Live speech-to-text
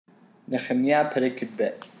Nehemya, Perek Yud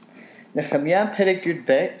Bet. Nehemya, Perek Yud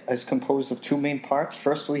Bet is composed of two main parts.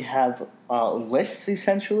 First, we have lists,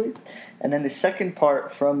 essentially, and then the second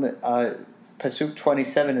part from Pasuk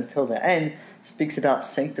 27 until the end speaks about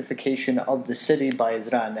sanctification of the city by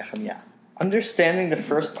Ezra and Nehemya. Understanding the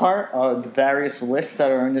first part, the various lists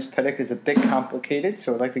that are in this Perek, is a bit complicated,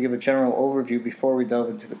 so I'd like to give a general overview before we delve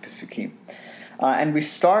into the Pesukim. And we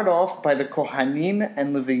start off by the Kohanim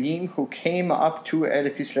and Leviyim who came up to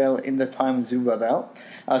Eretz Yisrael in the time of Zerubbabel.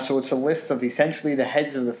 So it's a list of essentially the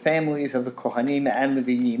heads of the families of the Kohanim and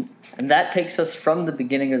Leviyim. And that takes us from the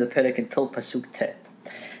beginning of the Perek until Pasuk Tet.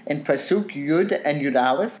 In Pasuk Yud and Yud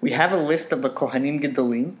Aleph, we have a list of the Kohanim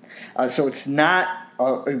Gedolim. So it's not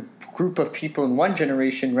a group of people in one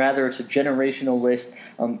generation, rather it's a generational list,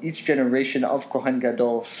 each generation of Kohen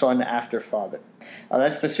Gadol, son after father.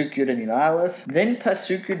 That's Pasuk Yud and Yud Aleph. Then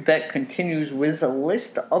Pasuk Yud Bet continues with a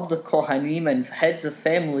list of the Kohanim and heads of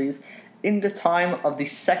families in the time of the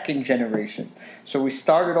second generation. So we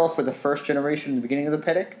started off with the first generation in the beginning of the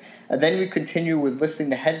Perek, and then we continue with listing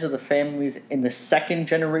the heads of the families in the second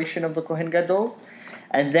generation of the Kohen Gadol,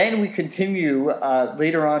 and then we continue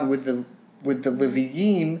later on with the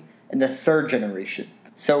Leviyim in the third generation.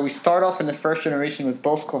 So we start off in the first generation with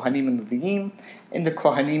both Kohanim and Leviyim. In the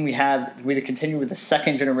Kohanim we continue with the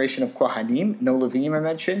second generation of Kohanim, no Leviyim are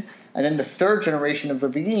mentioned, and then the third generation of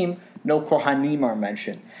Leviyim, no Kohanim are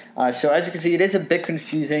mentioned. So as you can see, it is a bit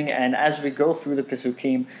confusing, and as we go through the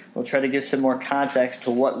Pesukim, we'll try to give some more context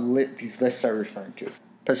to what these lists are referring to.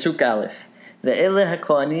 Pasuk Aleph. Ve'eleh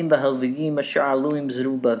haKohanim v'Haleviyim asher alu im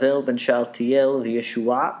Zerubbabel ben Shaltiel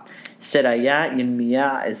v'Yeshua Seraya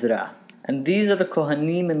Nehemya Ezra. And these are the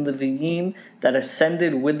Kohanim and Leviyim that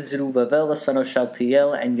ascended with Zerubbabel, the son of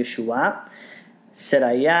Shaltiel, and Yeshua,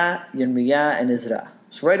 Seraya, Nehemya, and Ezra.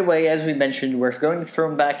 So right away, as we mentioned, we're going to throw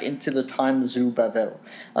them back into the time of Zerubbabel.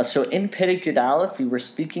 So in Perek Yud Aleph, we were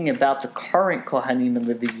speaking about the current Kohanim and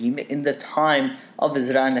Leviyim in the time of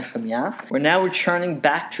Ezra and Nehemya. We're now returning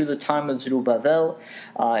back to the time of Zerubbabel.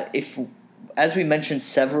 As we mentioned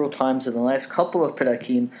several times in the last couple of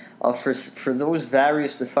Perakim, for those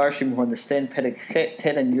various Mefarshim who understand Perek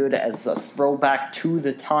Tet and Yud as a throwback to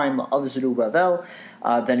the time of Zerubbabel,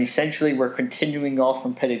 then essentially we're continuing off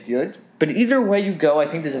from Perek Yud. But either way you go, I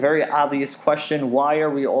think there's a very obvious question: why are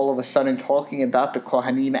we all of a sudden talking about the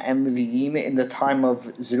Kohanim and Leviyim in the time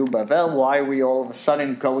of Zerubbabel? Why are we all of a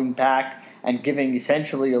sudden going back and giving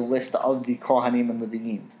essentially a list of the Kohanim and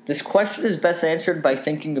Leviyim? This question is best answered by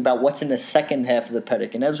thinking about what's in the second half of the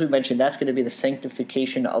Perek. And as we mentioned, that's going to be the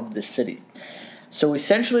sanctification of the city. So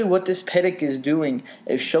essentially what this Perek is doing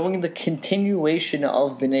is showing the continuation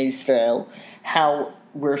of Bnei Israel, how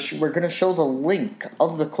we're going to show the link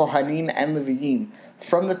of the Kohanim and Leviyim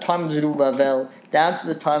from the time of Zerubbabel down to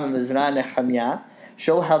the time of Ezra and Nehemya,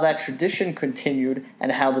 show how that tradition continued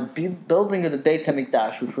and how the building of the Beit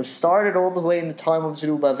HaMikdash, which was started all the way in the time of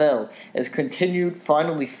Zerubbabel, is continued,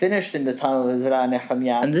 finally finished in the time of Ezra and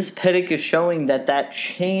Nehemya. And this Perek is showing that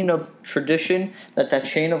chain of tradition, that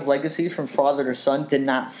chain of legacy from father to son did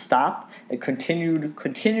not stop. It continued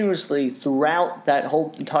continuously throughout that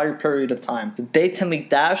whole entire period of time. The Beit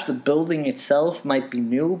HaMikdash, the building itself, might be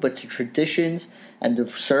new, but the traditions and the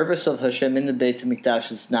service of Hashem in the Beit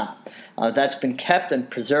HaMikdash is not. That's been kept and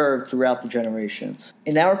preserved throughout the generations.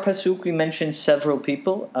 In our Pasuk, we mentioned several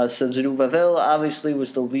people. So Zerubbabel obviously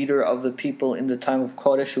was the leader of the people in the time of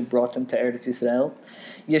Kodesh who brought them to Eretz Yisrael.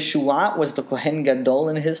 Yeshua was the Kohen Gadol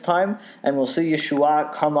in his time, and we'll see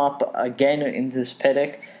Yeshua come up again in this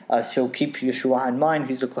Perek. So keep Yeshua in mind.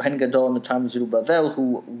 He's the Kohen Gadol in the time of Zerubbabel,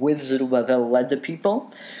 who with Zerubbabel led the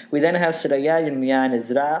people. We then have Seraya, Nehemya, and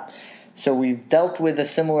Ezra. So we've dealt with a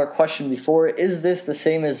similar question before. Is this the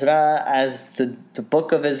same Ezra as the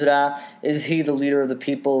book of Ezra? Is he the leader of the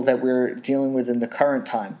people that we're dealing with in the current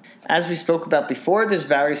time? As we spoke about before, there's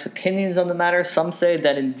various opinions on the matter. Some say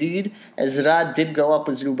that indeed Ezra did go up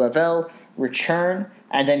with Zerubbabel, return,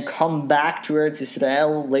 and then come back to Eretz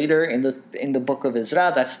Yisrael later in the book of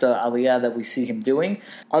Ezra. That's the aliyah that we see him doing.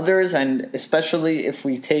 Others, and especially if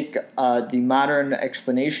we take the modern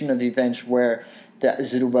explanation of the events where that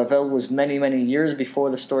Zerubbabel was many, many years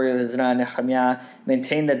before the story of Ezra and Nehemya,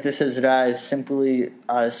 maintain that this Ezra is simply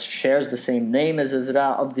shares the same name as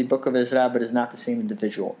Ezra of the book of Ezra, but is not the same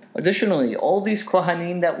individual. Additionally, all these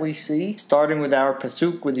Kohanim that we see, starting with our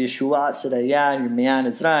Pasuk with Yeshua, Seraya, Nehemya, and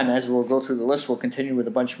Ezra, and as we'll go through the list, we'll continue with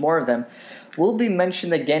a bunch more of them, will be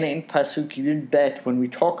mentioned again in Pasuk Yud Bet when we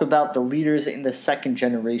talk about the leaders in the second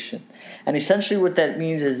generation. And essentially what that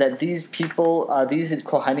means is that these people, these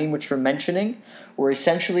Kohanim which we're mentioning, were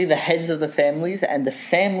essentially the heads of the families, and the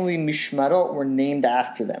family Mishmarot were named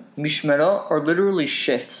after them. Mishmarot are literally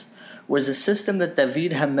shifts. was a system that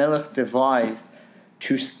David HaMelech devised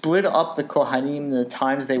to split up the Kohanim in the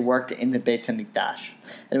times they worked in the Beit HaMikdash.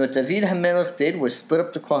 And what David HaMelech did was split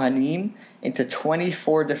up the Kohanim into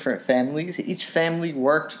 24 different families. Each family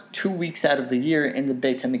worked 2 weeks out of the year in the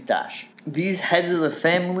Beit HaMikdash. These heads of the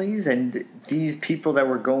families and these people that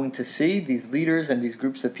we're going to see, these leaders and these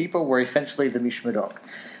groups of people, were essentially the Mishmerot.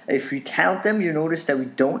 If you count them, you notice that we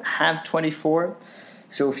don't have 24.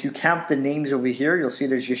 So if you count the names over here, you'll see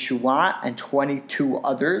there's Yeshua and 22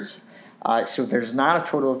 others. So there's not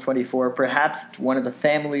a total of 24. Perhaps one of the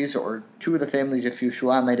families or two of the families, if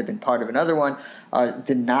Yeshua might have been part of another one,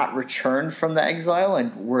 did not return from the exile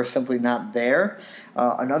and were simply not there.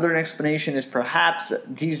 Another explanation is perhaps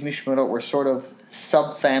these Mishmerot were sort of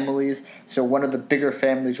sub-families. So one of the bigger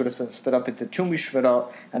families would have been split up into two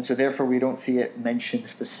Mishmerot, and so therefore we don't see it mentioned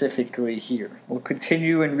specifically here. We'll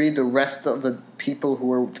continue and read the rest of the people who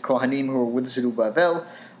were Kohanim who were with Zerubbabel,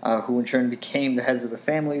 who in turn became the heads of the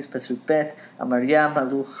families. Pasuk Bet, Amaria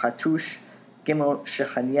Malu Chatush, Gimel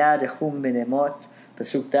Shechania Rechum Menemot,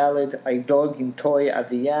 Pasuk Daled, Aidog Imtoy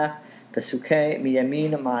Aviyah, Pasuk He,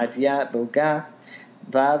 Miyamin Ma'adiyah Bilga,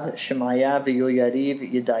 Vav Shemaya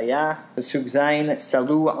V'Yoyariv Yedaya, Pasuk Zayin,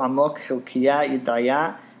 Salu Amok Hilkiah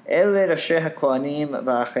Yedaya, Ele Rashe HaKohanim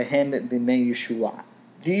V'Achehem B'mei Yeshua.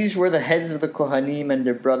 These were the heads of the Kohanim and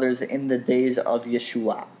their brothers in the days of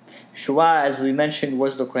Yeshua. Yeshua, as we mentioned,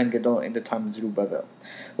 was the Kohen Gadol in the time of Zerubbabel.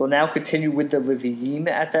 We'll now continue with the Leviyim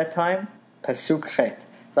at that time. Pasuk Chet.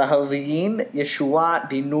 V'Haleviyim Yeshua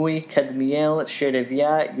Binui Kadmiel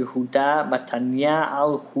Shereviah Yehuda Matanya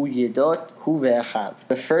Al Hu Yedot Hu Ve'achav.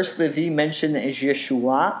 The first Levi mentioned is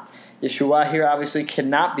Yeshua. Yeshua here obviously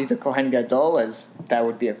cannot be the Kohen Gadol, as that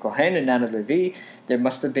would be a Kohen and not a Levi. There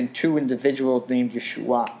must have been two individuals named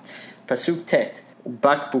Yeshua. Pasuk Tet.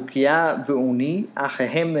 Bakbukia v'Uni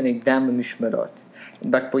achehem lenegdam b'mishmerot.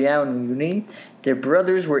 Bakbukia and Uni, their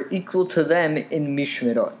brothers were equal to them in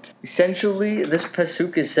Mishmerot. Essentially, this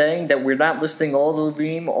pasuk is saying that we're not listing all the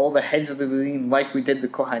Levim, all the heads of the Levim, like we did the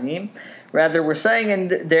Kohanim. Rather, we're saying, and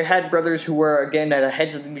they had brothers who were, again, the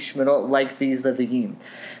heads of the Mishmerot, like these Levim.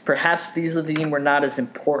 Perhaps these Levim were not as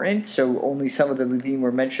important, so only some of the Levim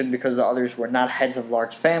were mentioned because the others were not heads of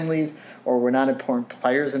large families or were not important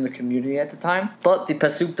players in the community at the time. But the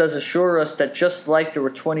pasuk does assure us that just like there were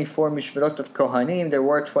 24 Mishmerot of Kohanim, there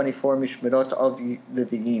were 24 Mishmerot of the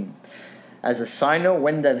Levim. As a side note,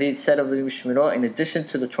 when David said of the Mishmerot, in addition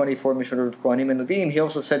to the 24 Mishmerot of Kohanim and Levim, he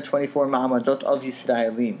also said 24 Ma'amadot of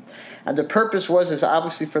Yisraelim. And the purpose is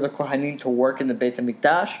obviously for the Kohanim to work in the Beit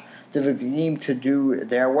HaMikdash, the Levim to do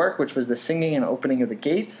their work, which was the singing and opening of the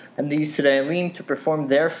gates, and the Yisraelim to perform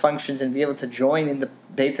their functions and be able to join in the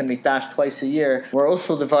Beit HaMikdash twice a year, were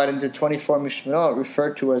also divided into 24 Mishmerot,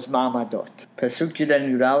 referred to as Ma'amadot. Pasuk Yud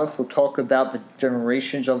and Yud Aleph will talk about the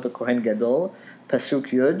generations of the Kohen Gadol. Pasuk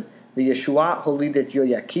Yud, the Yeshua holid et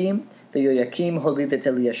Yoyakim, the Yoyakim holid et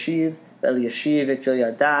Eliashiv, the Eliashiv et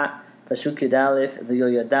Yoyada. Pasuk Yud Aleph, the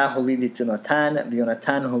Yoyada holid et Yonatan, the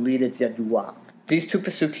Yonatan holid et Yadua. These two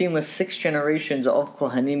Pesukim list 6 generations of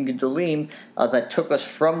Kohanim Gedolim that took us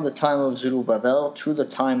from the time of Zerubbabel to the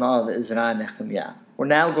time of Ezra and Nehemya. We're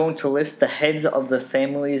now going to list the heads of the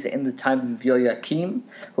families in the time of Yoyakim,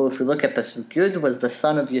 who, if we look at Pasuk Yud, was the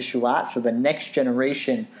son of Yeshua, so the next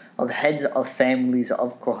generation of heads of families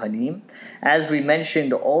of Kohanim. As we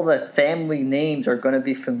mentioned, all the family names are going to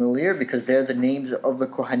be familiar because they're the names of the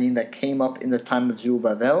Kohanim that came up in the time of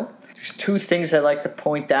Zerubbabel. There's 2 things I'd like to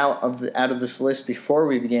point out of this list before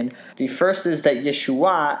we begin. The first is that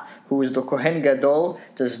Yeshua, who is the Kohen Gadol,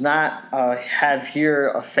 does not have here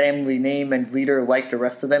a family name and leader like the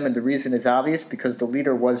rest of them, and the reason is obvious, because the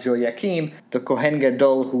leader was Yoyakim, the Kohen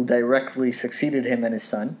Gadol who directly succeeded him and his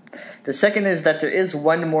son. The second is that there is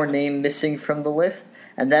one more name missing from the list,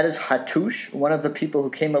 and that is Hatush, one of the people who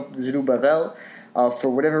came up with Zerubbabel. For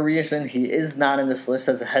whatever reason, he is not in this list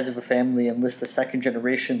as a head of a family and lists a second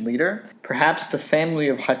generation leader. Perhaps the family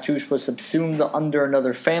of Hatush was subsumed under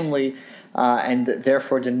another family and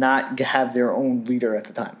therefore did not have their own leader at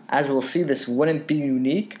the time. As we'll see, this wouldn't be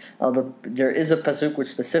unique. There is a pasuk which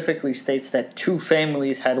specifically states that 2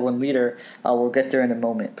 families had one leader. We'll get there in a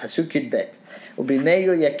moment. Pasuk Yud Bet. Ubimei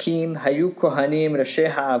Yoyakim hayu kohanim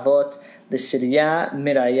rashei ha'avot l'Siriah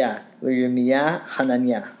Mirayah l'Yirmiyah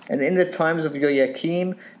Hananiah. And in the times of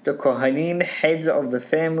Yoyakim, the Kohanim, heads of the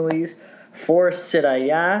families, for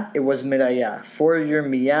Sirayah, it was Mirayah. For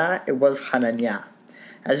Yirmiyah, it was Hananiah.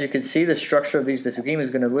 As you can see, the structure of these Pesukim is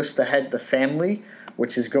going to list the head, the family,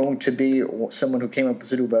 which is going to be someone who came up with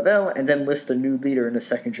Zerubbabel, and then list a new leader in the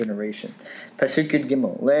second generation. Pasuk Yud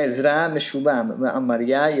Gimel. Le'ezra Meshulam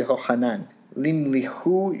le'Amariah Yehochanan.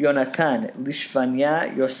 Limlichu Yonatan,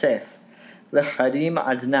 Lishvanya Yosef, Lecharim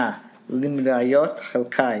Adna, Limrayot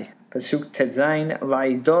Chelkai. Pasuk Tetzain,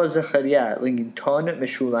 La'ido Zechariah, Linginton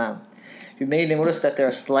Meshulam. You may notice that there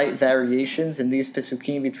are slight variations in these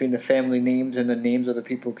Pesukim between the family names and the names of the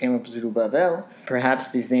people who came up with Zerubbabel. Perhaps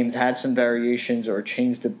these names had some variations or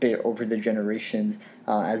changed a bit over the generations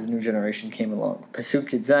as the new generation came along. Pasuk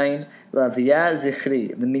Tetzain, Lavia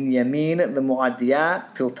Zichri, L'Minyamin,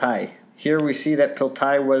 L'Mu'adiyah, Piltai. Here we see that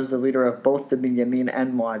Piltai was the leader of both the Binyamin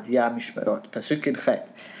and Mu'adiyah Mishmarot. Pasuk Yudchet,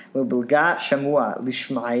 L'Bilga Shamua,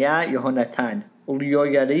 Lishmaya Yehonatan,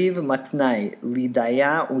 U'Yoyariv Matnai,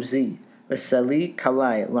 Lidaya Uzi, L'Sali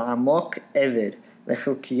Kalai, La'amok Eved,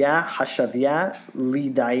 L'Chilkiah Hashavia,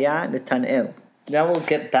 Lidaya Netanel. Now we'll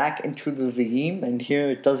get back into the Le'im, and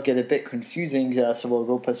here it does get a bit confusing, so we'll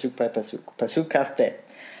go Pasuk by Pasuk. Pasuk Kaf Bet.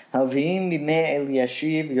 הלוויים בימי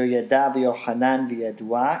אלישיב, יהוידע ויוחנן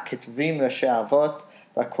וידוע, כתובים ראשי אבות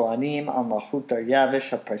והכהנים על מלכות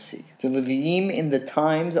דריווש הפרסי. The Leviim in the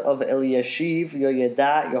times of Eliashiv,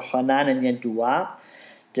 Yoyada, Yochanan, and Yedua,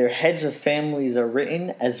 their heads of families are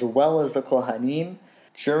written, as well as the Kohanim,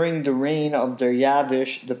 during the reign of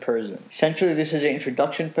Dariavish the Persian. Essentially, this is an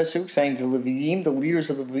introduction pasuk saying the Leviim, the leaders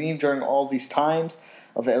of the Leviim during all these times,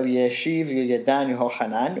 of Eliashiv, Yoyadan,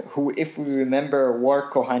 Yochanan, who, if we remember,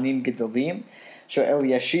 were Kohanim Gedolim. So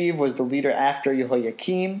Eliashiv was the leader after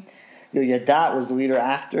Yehoiakim. Yoyada was the leader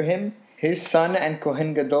after him. His son and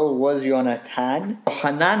Kohen Gadol was Yonatan.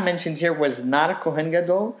 Yochanan mentioned here was not a Kohen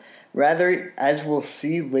Gadol. Rather, as we'll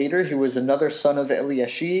see later, he was another son of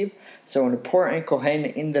Eliashiv. So an important Kohen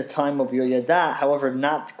in the time of Yoyada, however,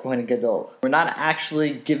 not Kohen Gadol. We're not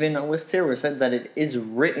actually given a list here. We're said that it is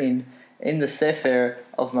written in the Sefer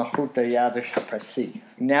of Malchut Dariavish HaParsi.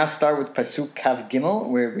 We now start with Pasuk Kav Gimel,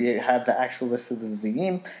 where we have the actual list of the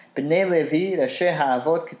Leviim. B'nei Levi, Rashi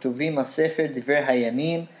Ha'avot, Ketuvim HaSefer, Divrei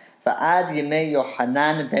HaYamim, Va'ad Yemei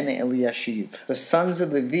Yochanan ben Eliashiv. The sons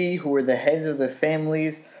of Levi, who were the heads of the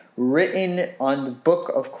families, written on the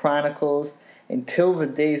book of Chronicles, until the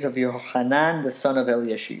days of Yochanan, the son of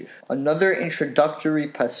Eliashiv. Another introductory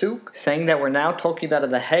pasuk saying that we're now talking about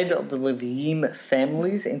the head of the Leviim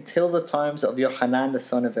families until the times of Yochanan, the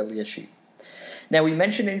son of Eliashiv. Now, we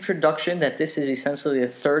mentioned in introduction that this is essentially a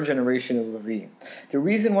third generation of Leviim. The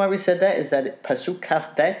reason why we said that is that pasuk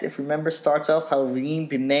Kaf Bet, if you remember, starts off Leviim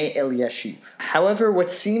b'mei Eliashiv. However, what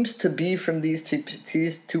seems to be from these two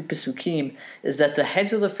pasukim is that the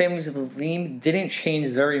heads of the families of Leviim didn't change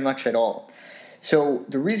very much at all. So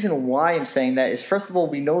the reason why I'm saying that is, first of all,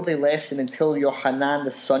 we know they lasted until Yochanan,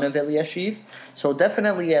 the son of Eliashiv, so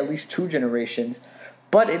definitely at least 2 generations.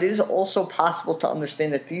 But it is also possible to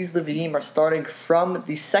understand that these Leviim are starting from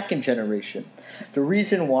the 2nd generation. The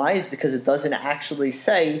reason why is because it doesn't actually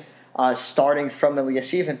say starting from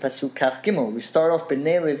Eliashiv in Pasuk Kaf Gimel. We start off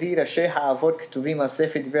B'nei Levi Rashi Ha'avot Ketuvim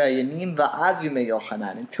HaSefer Divrei HaYamim Va'ad Yemei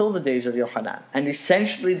Yochanan, until the days of Yochanan. And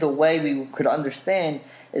essentially the way we could understand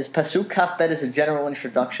is Pasuk Kaf Bet is a general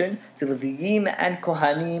introduction. The Leviim and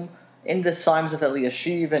Kohanim in the times of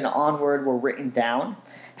Eliashiv and onward were written down.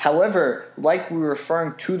 However, like we were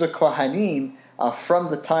referring to the Kohanim from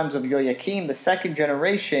the times of Yoyakim, the 2nd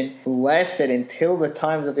generation, who lasted until the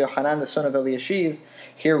times of Yochanan, the son of Eliashiv,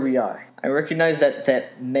 here we are. I recognize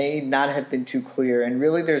that may not have been too clear, and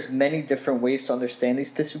really there's many different ways to understand these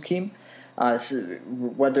Pesukim.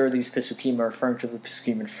 Whether these Pesukim are referring to the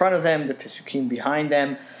Pesukim in front of them, the Pesukim behind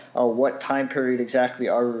them, what time period exactly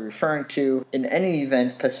are we referring to. In any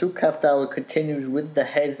event, Pasuk Kafdal continues with the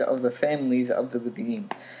heads of the families of the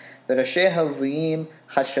Leviim. V'Rashi HaLeviim,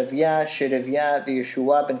 Hashavia, Shereviah,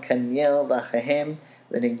 Yeshua ben Kaniel, V'Achahem,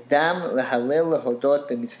 L'Nigdam, L'Halel, L'Hodot,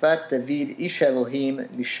 B'Mitzvat David, Ish Elohim,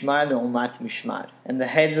 Mishmar Le'omat Mishmar. And the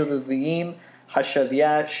heads of the Leviim,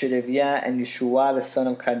 Hashavia, Shereviah, and Yeshua, the son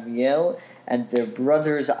of Kadmiel, and their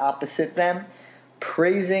brothers opposite them,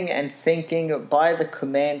 praising and thinking by the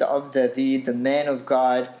command of David, the man of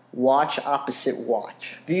God, watch opposite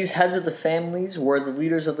watch. These heads of the families were the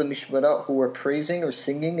leaders of the Mishmarot who were praising or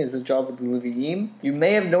singing as the job of the Leviim. You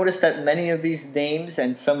may have noticed that many of these names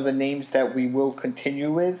and some of the names that we will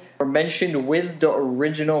continue with were mentioned with the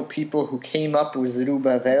original people who came up with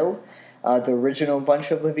Zerubbabel, the original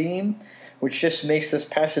bunch of Leviim, which just makes this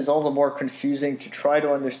passage all the more confusing to try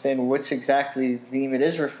to understand what's exactly the theme it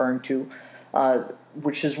is referring to.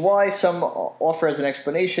 Which is why some offer as an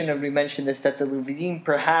explanation, and we mentioned this, that the Leviim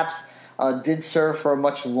perhaps did serve for a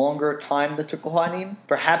much longer time than the Kohanim.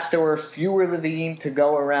 Perhaps there were fewer Leviim to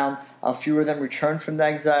go around, fewer of them returned from the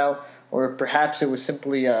exile, or perhaps it was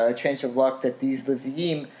simply a chance of luck that these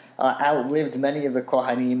Leviim outlived many of the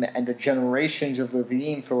Kohanim, and the generations of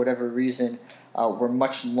Leviim, for whatever reason, were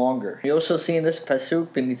much longer. We also see in this pasuk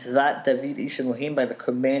b'mitzvat David ish Elohim, by the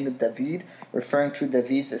command of David, referring to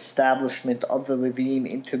David's establishment of the Levim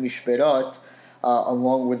into Mishmerot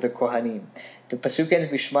along with the Kohanim. The pasuk ends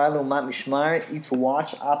Mishmar l'umat Mishmar, each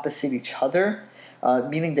watch opposite each other,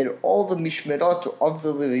 meaning that all the Mishmerot of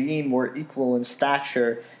the Levim were equal in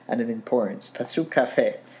stature and in importance. Pasuk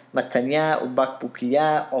Kafeh, Matanya,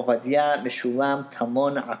 Ubakbukiya, Ovadia, Meshulam,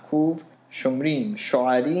 Tamon, Akuv, Shomrim,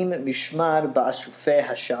 Shoarim, Mishmar, Ba'asufeh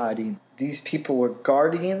HaSha'arim. These people were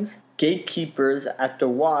guardians, gatekeepers at the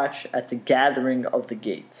watch at the gathering of the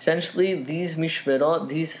gates. Essentially, these Mishmerot,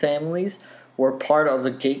 these families, were part of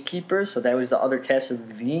the gatekeepers, so that was the other task of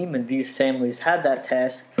the Levim, and these families had that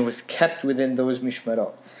task. It was kept within those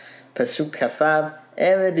Mishmerot. Pasuk Kafav,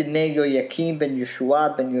 Ele b'nei Yoyakim ben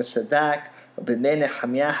Yeshua ben Yosadak, b'nei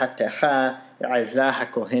Nehemya hatecha, Ezra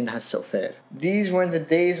hakohen hasofer. These were in the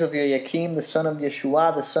days of Yoyakim, the son of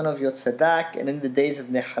Yeshua, the son of Yotzadak, and in the days of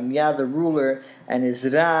Nehemya, the ruler, and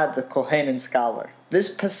Ezra, the kohen and scholar.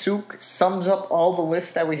 This pasuk sums up all the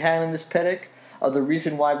lists that we had in this Perek. The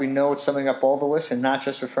reason why we know it's summing up all the lists and not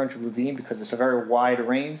just referring to Levim, because it's a very wide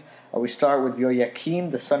range. We start with Yoyakim,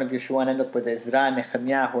 the son of Yeshua, and end up with Ezra and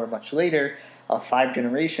Nehemya, who are much later, 5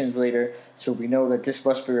 generations later. So we know that this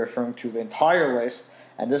must be referring to the entire list.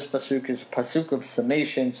 And this pasuk is a pasuk of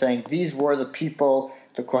summation, saying these were the people,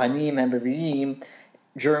 the Kohanim and the Levim,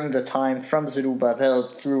 during the time from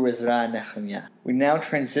Zerubbabel through Ezra and Nehemya. We now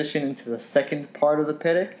transition into the second part of the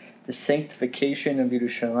Perek, the sanctification of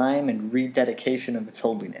Yerushalayim and rededication of its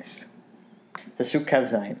holiness. Pasuk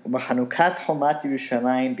Kavzayin, U'b'chanukat chomat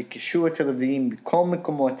Yerushalayim b'kishuat Levim b'kol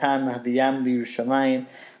mekomotan l'haviyam l'Yerushalayim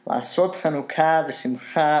la'asot chanukah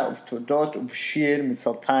v'simcha uv'todot uv'shir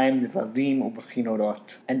mitzaltayim nevalim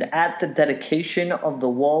u'b'chinorot. And at the dedication of the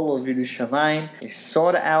wall of Yerushalayim, they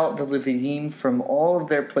sought out the Levim from all of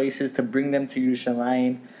their places to bring them to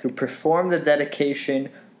Yerushalayim to perform the dedication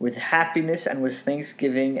with happiness and with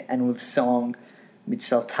thanksgiving and with song,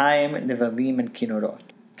 mitzaltayim, nevalim, and kinorot.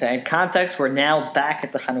 To add context, we're now back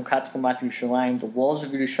at the Chanukat Chomat Yerushalayim. The walls of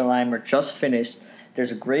Yerushalayim are just finished.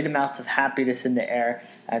 There's a great amount of happiness in the air,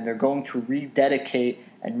 and they're going to rededicate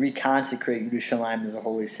and reconsecrate Yerushalayim as a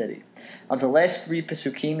holy city. The last 3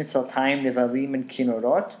 Pesukim, mitzaltayim, nevalim, and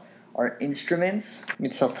kinorot, are instruments.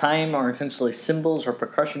 Mitzaltayim are essentially cymbals or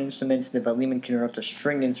percussion instruments. Nevalim and kinorot are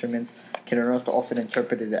string instruments. Kinorot are often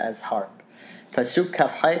interpreted as harp. Pasuk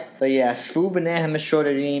Kavchait, Vayasvu b'nei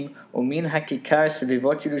ha-meshorerim, u'min hakikar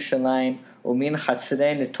sevivot Yerushalayim, u'min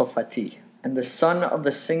chatzrei netofati. And the son of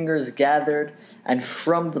the singers gathered, and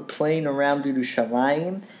from the plain around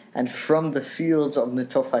Yerushalayim, and from the fields of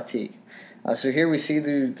Netofati. So here we see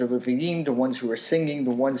the Levim, the ones who were singing,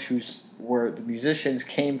 the ones who were the musicians,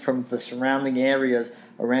 came from the surrounding areas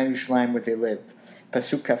around Yerushalayim where they lived.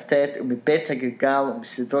 Pasuk Kaftet, Umibet HaGilgal,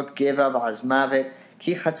 Umisidot Geva v'Azmavet,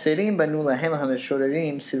 Ki Chatzerim banu lahem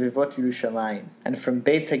ha-meshorerim sivivot Yerushalayim. And from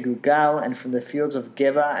Beit HaGilgal, and from the fields of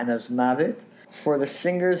Geva and Azmavet, for the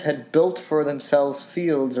singers had built for themselves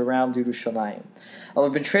fields around Yerushalayim.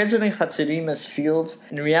 We've been translating Chatzerim as fields.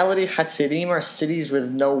 In reality, Chatzerim are cities with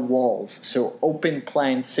no walls, so open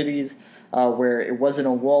plan cities where it wasn't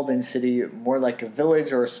a walled-in city, more like a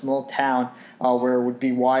village or a small town where it would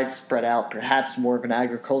be widespread out, perhaps more of an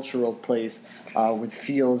agricultural place with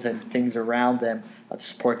fields and things around them to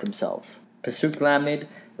support themselves. Pasuk Lamed,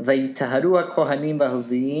 Vayitaharu ha-kohanim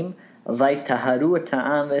v'halviyim, Vayitaharu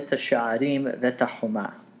ta'am v'tasha'arim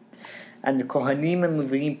v'tachoma. And the Kohanim and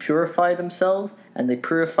Levim purified themselves, and they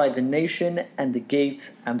purified the nation and the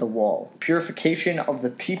gates and the wall. Purification of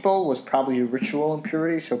the people was probably a ritual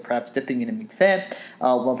impurity, so perhaps dipping in a mikveh,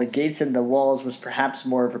 while the gates and the walls was perhaps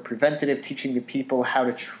more of a preventative, teaching the people how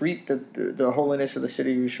to treat the holiness of the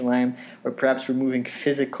city of Yerushalayim, or perhaps removing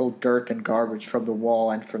physical dirt and garbage from the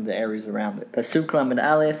wall and from the areas around it. Pasuk Lamed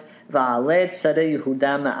Aleph, Va'aled Sarei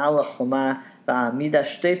Yehuda ma'al ha'choma, va'amida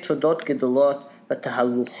shtei todot gedolot, they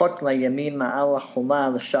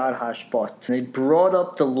brought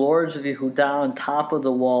up the lords of Yehuda on top of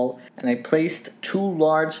the wall, and I placed 2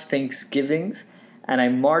 large thanksgivings, and I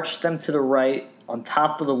marched them to the right on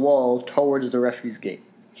top of the wall towards the refuse gate.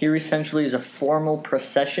 Here essentially is a formal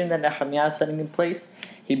procession that Nehemya is setting in place.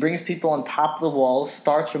 He brings people on top of the wall,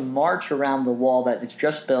 starts a march around the wall that is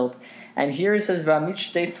just built, and here it says, V'amit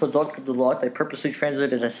todot gedolot. I purposely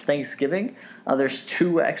translated it as thanksgiving. There's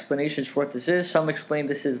 2 explanations for what this is. Some explain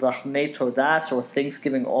this is lachmei todah, so a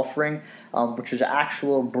thanksgiving offering, which is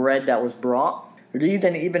actual bread that was brought. Reed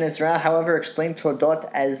and Ibn Ezra, however, explained todot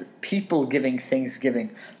as people giving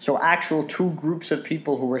thanksgiving. So actual 2 groups of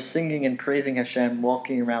people who were singing and praising Hashem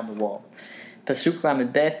walking around the wall. Pasuk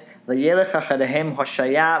Lamed Bet, Vayelech acharehem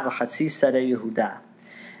Hoshaya v'chatzi sarei Yehuda.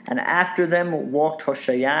 And after them walked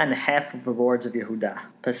Hoshaya and half of the lords of Yehuda.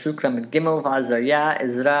 Pasuk Lamed Gimel V'Azariah,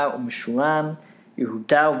 Ezra, U'Meshulam,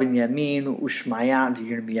 Yehuda, Binyamin, Ushmaya,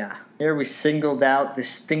 Yirmiyah. Here we singled out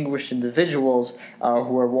distinguished individuals who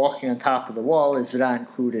are walking on top of the wall, Ezra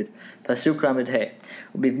included. Pasuk Lamed He.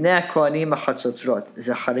 Ubivnei HaKohanim HaChatzotzrot,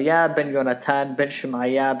 Zechariah ben Yonatan, ben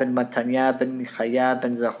Shemaiah, ben Mataniah, ben Michaiah,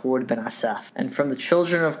 ben Zachur, ben Asaph. And from the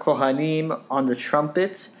children of Kohanim on the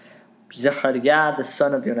trumpets, Zechariah, the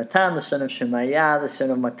son of Yonatan, the son of Shemaiah, the son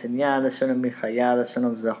of Mataniah, the son of Michaiah, the son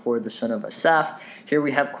of Zachor, the son of Asaph. Here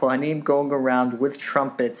we have Kohanim going around with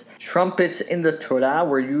trumpets. Trumpets in the Torah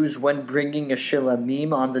were used when bringing a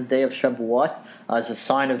shilamim on the day of Shavuot as a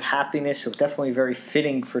sign of happiness, so definitely very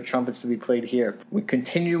fitting for trumpets to be played here. We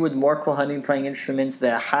continue with more Kohanim playing instruments.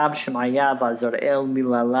 Ve'achav Shemaiah, Va'azarel,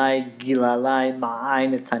 Milalai, Gilalai,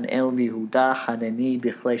 Ma'ai, Netanel, Vihuda, Hanani,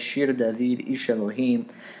 Bichlei Shir David, Ish Elohim,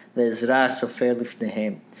 the Ezra Sefer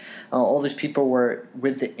Lifnehem. All these people were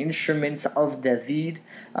with the instruments of David.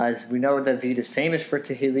 As we know, David is famous for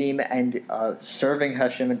Tehillim and serving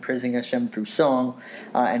Hashem and praising Hashem through song.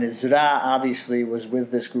 And Ezra obviously was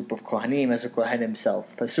with this group of Kohanim as a Kohen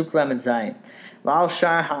himself. Pasuk Lamed Zayin. V'al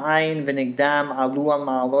shar ha'ayin v'nigdam alu al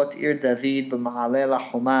ma'alot ir David b'ma'aleh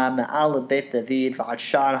lachoma me'al beit David v'ad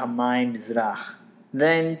shar ha'mayim mizrach.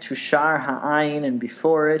 Then to Shar Ha'ayin, and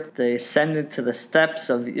before it, they ascended to the steps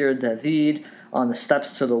of Ir David, on the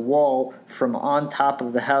steps to the wall, from on top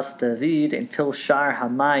of the house David until Shar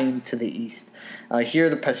Hamayim to the east. Here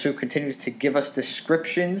the Pasuk continues to give us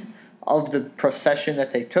descriptions of the procession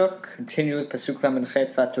that they took. Continue with Pasuk Lamed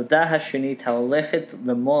Chet, V'atodah ha'shenit ha'olechet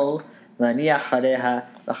lemol la'ani achareha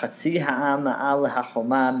v'chatzi ha'am ma'al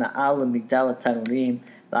ha'choma ma'al migdal ha'tanurim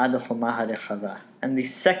v'ad ha'choma ha'rechava. And the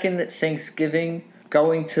second Thanksgiving,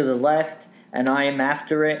 going to the left, and I am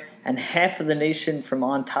after it, and half of the nation from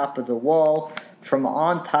on top of the wall, from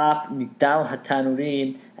on top, Migdal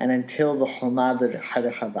HaTanurim, and until the Choma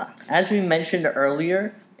HaRechava. As we mentioned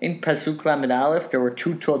earlier, in Pasuk Lamed Aleph, there were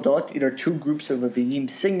two Todot, either two groups of Leviyim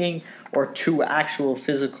singing, or two actual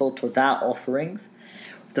physical Todah offerings.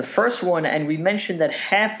 The first one, and we mentioned that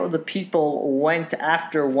half of the people went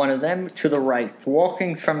after one of them to the right,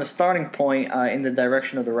 walking from the starting point in the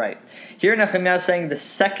direction of the right. Here Nehemya is saying the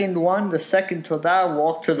second one, the second Todah,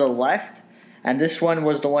 walked to the left, and this one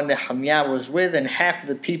was the one Nehemya was with, and half of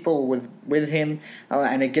the people with him,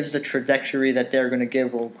 and it gives the trajectory that they're going to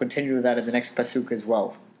give. We'll continue with that in the next Pasuk as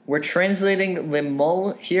well. We're translating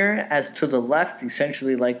limol here as to the left,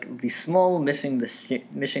 essentially like the small missing the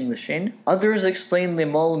shin. Others explain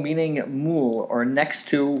limol meaning mul, or next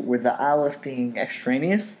to, with the aleph being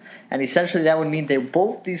extraneous. And essentially that would mean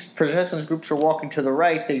both these processions groups are walking to the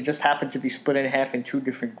right. They just happen to be split in half in two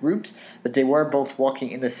different groups, but they were both walking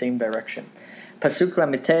in the same direction. Pasuk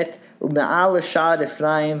Lametet. ומעל לשער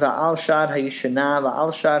אפרים ועל שער הישנה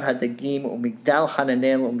ועל שער הדגים ומגדל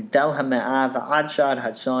חננאל ומגדל המאה ועד שער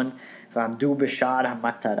הצאן ועמדו בשער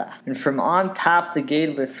המטרה. And from on top the gate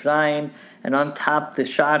of Ephraim, and on top the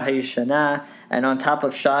שער הישנה, and on top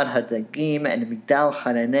of שער הדגים, and מגדל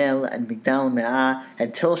חננאל, and מגדל המאה,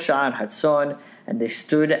 until שער הצאן, and they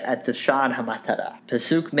stood at the שער המטרה.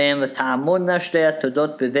 פסוק מ' ותעמודנה שתי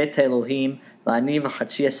התודות בבית האלוהים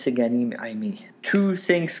Two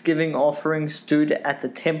Thanksgiving offerings stood at the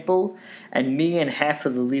temple, and me and half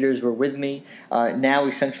of the leaders were with me. Now,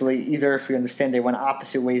 essentially, either, if we understand, they went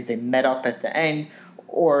opposite ways, they met up at the end,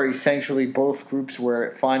 or essentially both groups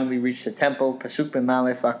were finally reached the temple. Pasuk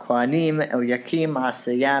b'malef HaKohanim, Eliakim,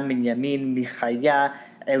 Asaya, Minyamin, Michaiah,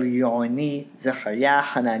 Elioni, Zechariah,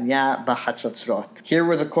 Hananiah, B'Chatzotzrot. Here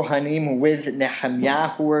were the Kohanim with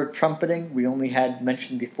Nehemya who were trumpeting. We only had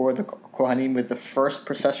mentioned before the Kohanim with the first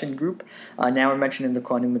procession group. Now we're mentioning the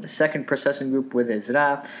Kohanim with the second procession group with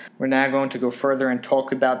Ezra. We're now going to go further and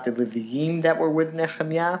talk about the Leviyim that were with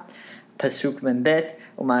Nehemya. Pasuk Membet,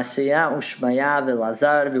 Umasiyah, Ushmaya,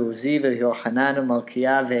 Velazar, Veuzi, Veyochanan,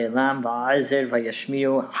 Malkiah, Ve'elam, Va'azer,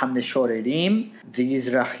 Vayashmiu, Hamneshorerim,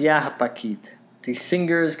 V'Yizrachia HaPakid. The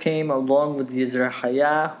singers came along with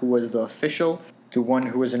Yizrachaya, who was the official, the one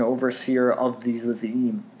who was an overseer of these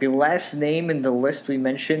Levi'im. The last name in the list we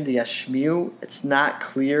mentioned, the Yashmiu, it's not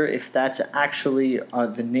clear if that's actually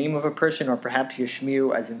the name of a person, or perhaps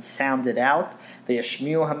Yashmiu as in sounded out. The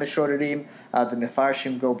Yashmiu HaMeshorerim, the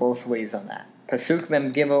Mefarshim go both ways on that. Pasuk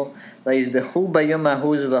Mem Gimel, Vayizbechu bayom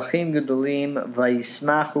ahu zvachim gedolim,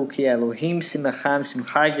 vayismachu ki Elohim simacham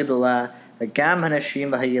simcha gedolah, וגם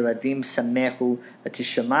הנשים והילדים שמחו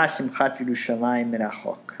ותשמע שמחת ירושלים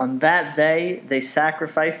מרחוק. On that day, they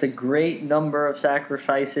sacrificed a great number of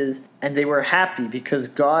sacrifices, and they were happy because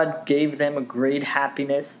God gave them a great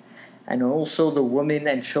happiness, and also the women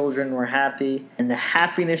and children were happy, and the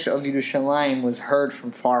happiness of Yerushalayim was heard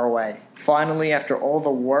from far away. Finally, after all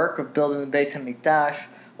the work of building the Beit HaMikdash,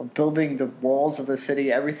 of building the walls of the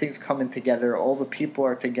city, everything's coming together, all the people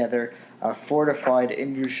are together, fortified in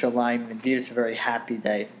Yerushalayim. Indeed, it's a very happy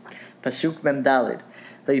day. Pasuk Mem Dalid.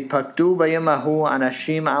 ויפקדו ביום ההוא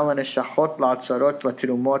אנשים על הנשכות לעצרות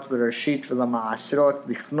לתרומות לראשית ולמעשרות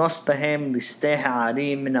לכנוס בהם ליסטי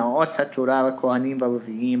הערים מנעות התורה לכהנים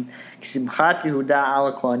ולוויים כשמחת יהודה על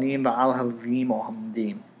הכהנים ועל הלוויים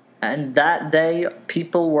העומדים. And that day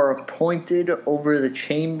people were appointed over the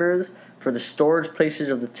chambers for the storage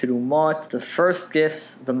places of the Tirumot, the first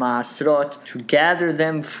gifts, the Maasrot, to gather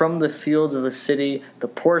them from the fields of the city, the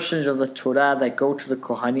portions of the Torah that go to the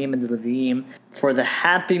Kohanim and the Leviim, for the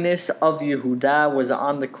happiness of Yehuda was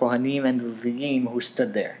on the Kohanim and the Leviim who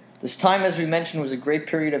stood there. This time, as we mentioned, was a great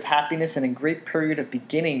period of happiness and a great period of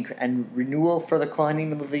beginning and renewal for the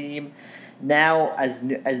Kohanim and the Leviim. Now, as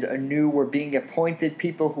anew, were being appointed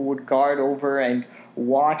people who would guard over and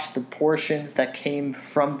watch the portions that came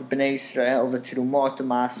from the Bnei Israel, the Tirumot, the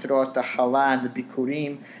Maasrot, the Chala, and the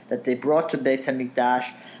Bikurim that they brought to Beit HaMikdash.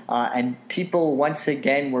 And people once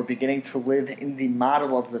again were beginning to live in the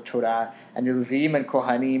model of the Torah, and the Leviim and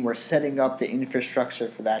Kohanim were setting up the infrastructure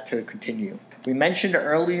for that to continue. We mentioned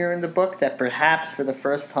earlier in the book that perhaps for the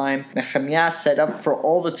first time Nehemya set up for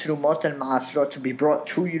all the Tirumot and Maasrot to be brought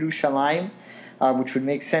to Yerushalayim, which would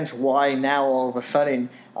make sense why now all of a sudden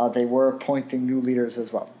they were appointing new leaders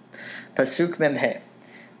as well. Pasuk Memhe.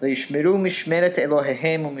 וישמרו משמרת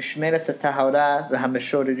אלוהיהם ומשמרת הטהרה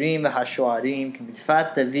והמשוררים והשוערים כמצוות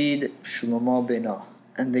דוד ושלמה בנו.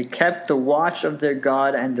 And they kept the watch of their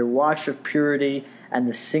God and their watch of purity and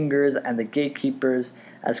the singers and the gatekeepers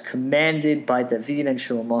as commanded by David and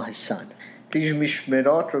Shlomo his son. These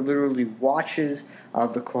mishmerot are literally watches.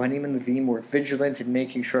 The Kohanim and Levim were vigilant in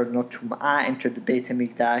making sure no Tum'ah entered the Beit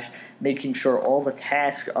HaMikdash, making sure all the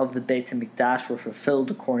tasks of the Beit HaMikdash were fulfilled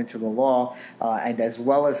according to the law, and as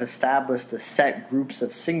well as established the set groups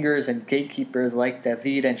of singers and gatekeepers like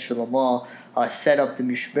David and Shlomo set up the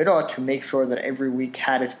mishmerot to make sure that every week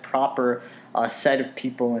had its proper set of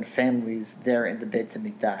people and families there in the Beit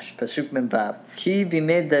HaMikdash. Pasuk Mem Vav. Ki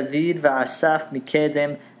bimei David va'asaf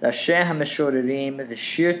mikedem rashei ha'meshorerim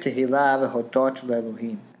v'shir tehillah v'hodot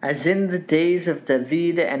le'Elohim. As in the days of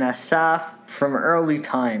David and Asaph from early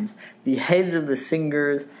times, the heads of the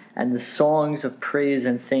singers and the songs of praise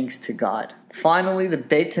and thanks to God. Finally, the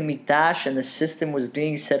Beit HaMikdash and the system was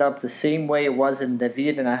being set up the same way it was in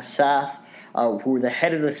David and Asaph, who were the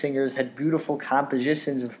head of the singers, had beautiful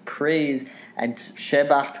compositions of praise and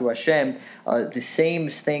shebach to Hashem. The same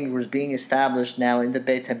thing was being established now in the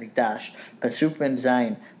Beit HaMikdash. Pasuk Mem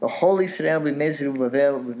Zayin. V'chol Yisrael b'mei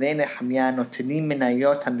Zerubbabel v'mei Nehemya notenim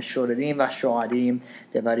menayot ha'meshorerim v'ha'sho'arim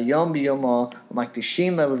devariyom b'yomo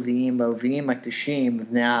u'makdishim v'leviim v'leviim makdishim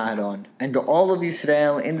v'nei Aaron. And all of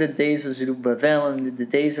Israel in the days of Zerubbabel and in the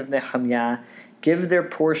days of Nehemya give their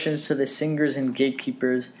portions to the singers and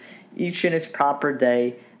gatekeepers, each in its proper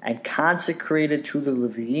day, and consecrated to the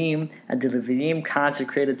Leviim, and the Leviim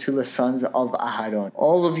consecrated to the sons of Aharon.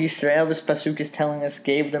 All of Yisrael, this pasuk is telling us,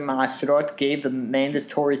 gave the Maasrot, gave the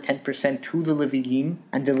mandatory 10% to the Leviim,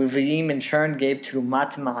 and the Leviim in turn gave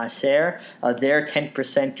Terumat Maaser, their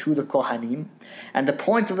 10% to the Kohanim. And the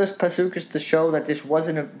point of this pasuk is to show that this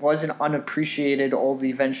wasn't unappreciated, all the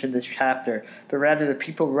events in this chapter, but rather the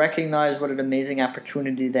people recognized what an amazing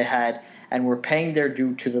opportunity they had, and were paying their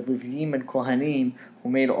due to the Leviim and Kohanim who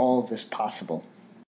made all of this possible.